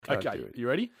can't Okay, do it. you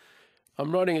ready?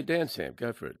 I'm writing it down, Sam.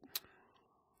 Go for it.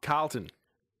 Carlton,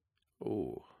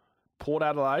 Oh, Port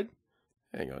Adelaide,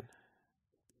 hang on.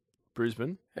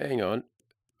 Brisbane, Hang on.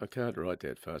 I can't write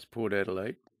that fast. Port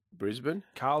Adelaide, Brisbane.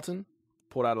 Carlton,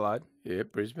 Port Adelaide, Yeah,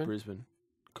 Brisbane. Brisbane,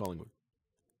 Collingwood.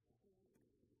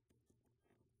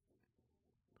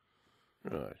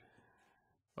 Right.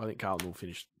 I think Carlton will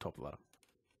finish top of the ladder.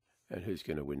 And who's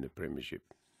going to win the premiership?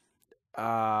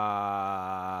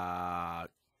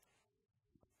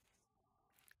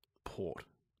 Port,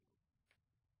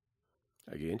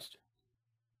 Against?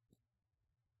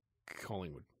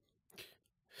 Collingwood.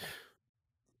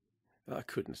 I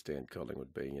couldn't stand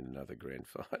Collingwood being in another grand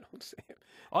final, Sam.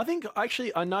 I think,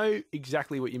 actually, I know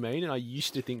exactly what you mean, and I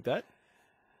used to think that.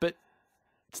 But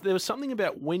there was something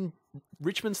about when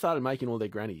Richmond started making all their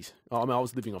grannies. I mean, I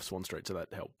was living off Swan Street, so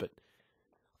that helped. But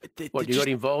What, you got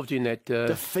involved in that?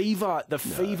 the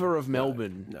fever of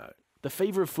Melbourne. No. The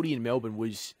fever of footy in Melbourne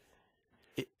was...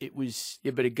 It was...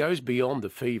 Yeah, but it goes beyond the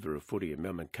fever of footy in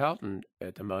Melbourne. Carlton,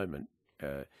 at the moment,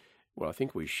 well, I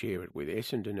think we share it with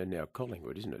Essendon and now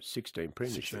Collingwood, isn't it? 16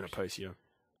 premierships. 16 apiece, yeah.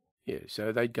 Yeah,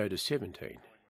 so they'd go to 17.